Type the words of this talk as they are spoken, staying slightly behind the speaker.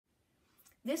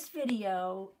This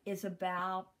video is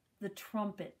about the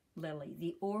trumpet lily,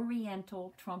 the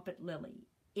Oriental Trumpet Lily.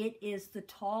 It is the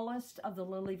tallest of the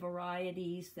lily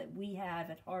varieties that we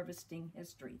have at harvesting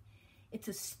history. It's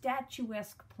a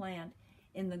statuesque plant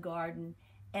in the garden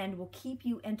and will keep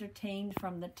you entertained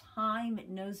from the time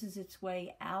it noses its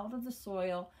way out of the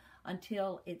soil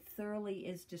until it thoroughly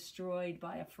is destroyed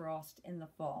by a frost in the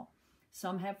fall.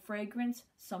 Some have fragrance,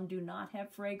 some do not have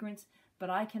fragrance,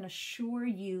 but I can assure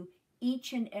you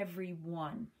each and every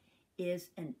one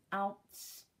is an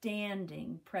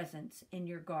outstanding presence in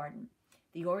your garden.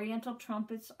 The Oriental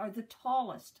trumpets are the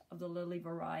tallest of the lily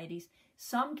varieties.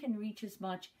 Some can reach as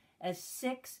much as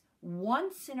 6,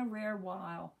 once in a rare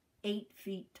while, 8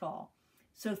 feet tall.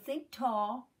 So think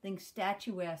tall, think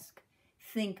statuesque,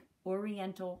 think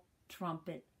Oriental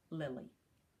Trumpet Lily.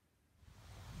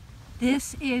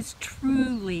 This is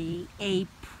truly a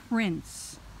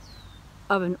prince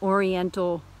of an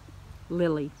Oriental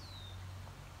lily.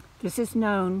 This is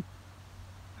known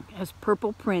as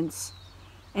Purple Prince,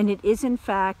 and it is in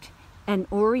fact an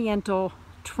Oriental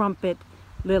Trumpet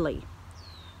Lily.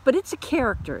 But it's a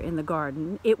character in the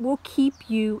garden. It will keep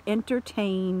you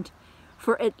entertained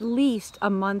for at least a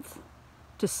month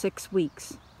to 6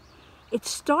 weeks. It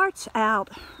starts out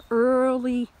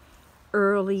early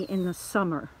in the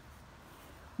summer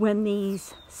when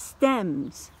these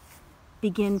stems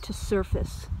begin to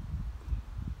surface.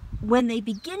 When they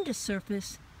begin to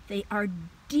surface, they are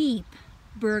deep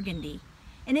burgundy,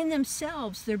 and in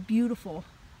themselves they're beautiful,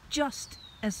 just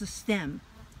as the stem.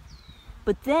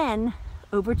 But then,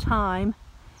 over time,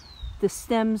 the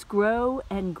stems grow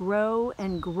and grow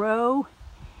and grow,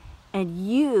 and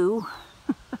you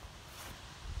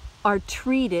are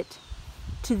treated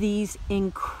to these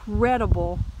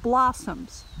incredible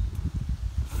blossoms.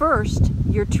 First,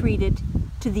 you're treated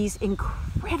to these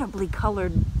incredibly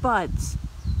colored buds.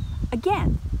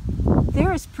 Again,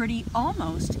 they're as pretty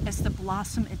almost as the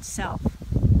blossom itself.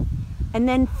 And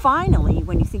then finally,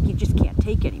 when you think you just can't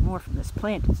take any more from this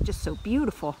plant, it's just so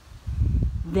beautiful,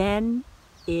 then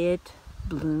it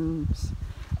blooms.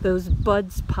 Those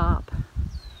buds pop,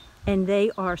 and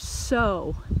they are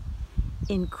so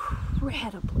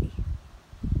incredibly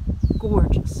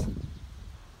gorgeous.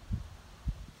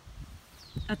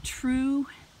 A true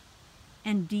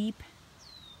and deep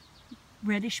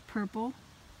reddish purple.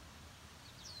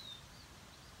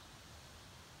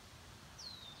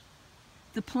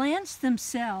 The plants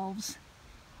themselves,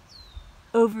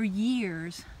 over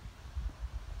years,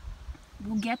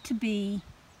 will get to be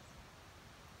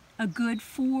a good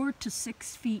 4 to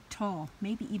 6 feet tall,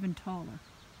 maybe even taller.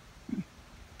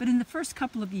 But in the first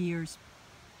couple of years,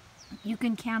 you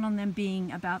can count on them being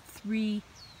about 3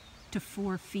 to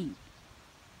 4 feet.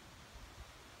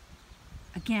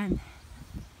 Again,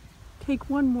 take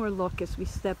one more look as we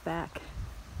step back.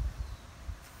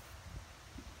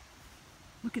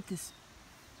 Look at this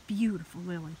beautiful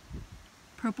lily.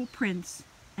 Purple Prince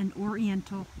and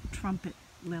Oriental Trumpet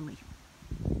Lily.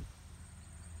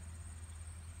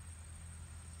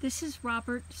 This is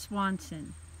Robert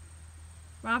Swanson.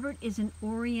 Robert is an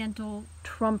Oriental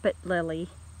Trumpet Lily,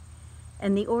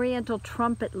 and the Oriental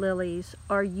Trumpet Lilies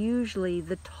are usually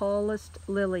the tallest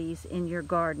lilies in your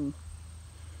garden.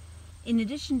 In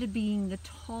addition to being the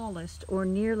tallest, or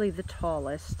nearly the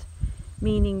tallest,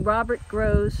 meaning Robert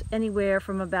grows anywhere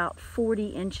from about 40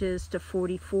 inches to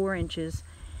 44 inches,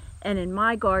 and in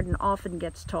my garden often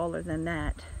gets taller than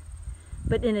that.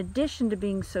 But in addition to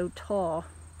being so tall,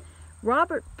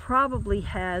 Robert probably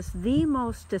has the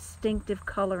most distinctive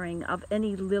coloring of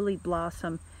any lily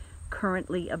blossom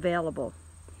currently available.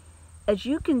 As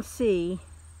you can see,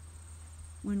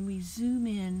 when we zoom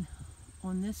in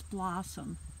on this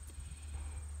blossom,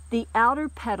 the outer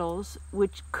petals,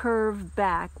 which curve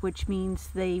back, which means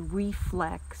they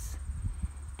reflex,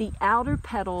 the outer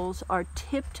petals are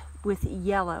tipped with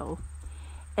yellow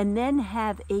and then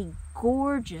have a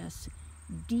gorgeous,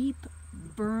 deep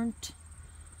burnt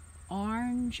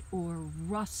orange or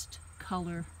rust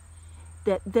color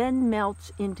that then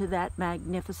melts into that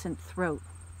magnificent throat.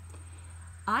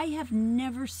 I have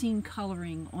never seen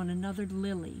coloring on another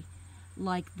lily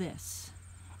like this.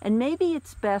 And maybe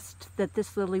it's best that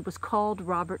this lily was called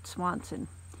Robert Swanson.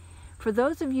 For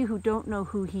those of you who don't know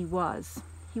who he was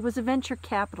a venture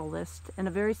capitalist, and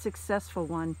a very successful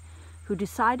one, who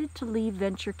decided to leave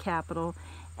venture capital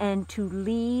and to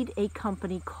lead a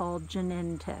company called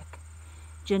Genentech.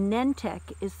 Genentech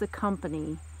is the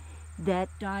company that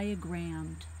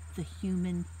diagrammed the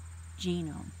human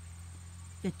genome,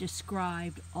 that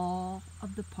described all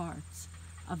of the parts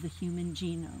of the human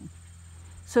genome.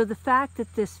 So the fact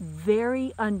that this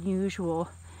very unusual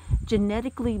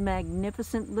genetically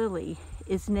magnificent lily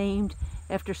is named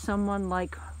after someone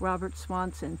like Robert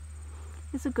Swanson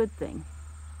is a good thing.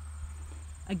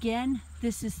 Again,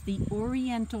 this is the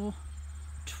Oriental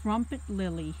Trumpet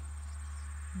Lily,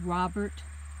 Robert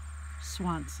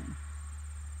Swanson.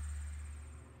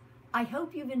 I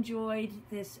hope you've enjoyed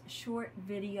this short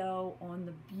video on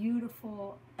the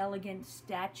beautiful, elegant,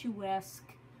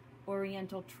 statuesque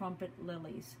Oriental Trumpet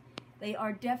Lilies. They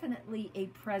are definitely a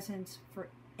presence for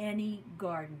any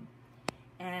garden.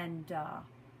 And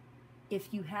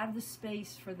if you have the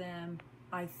space for them,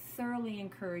 I thoroughly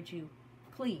encourage you,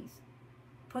 please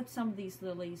put some of these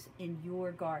lilies in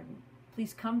your garden.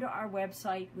 Please come to our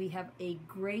website. We have a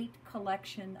great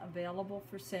collection available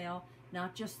for sale,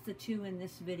 not just the two in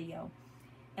this video.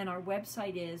 And our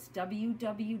website is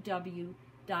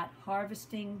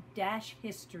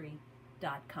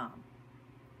www.harvesting-history.com.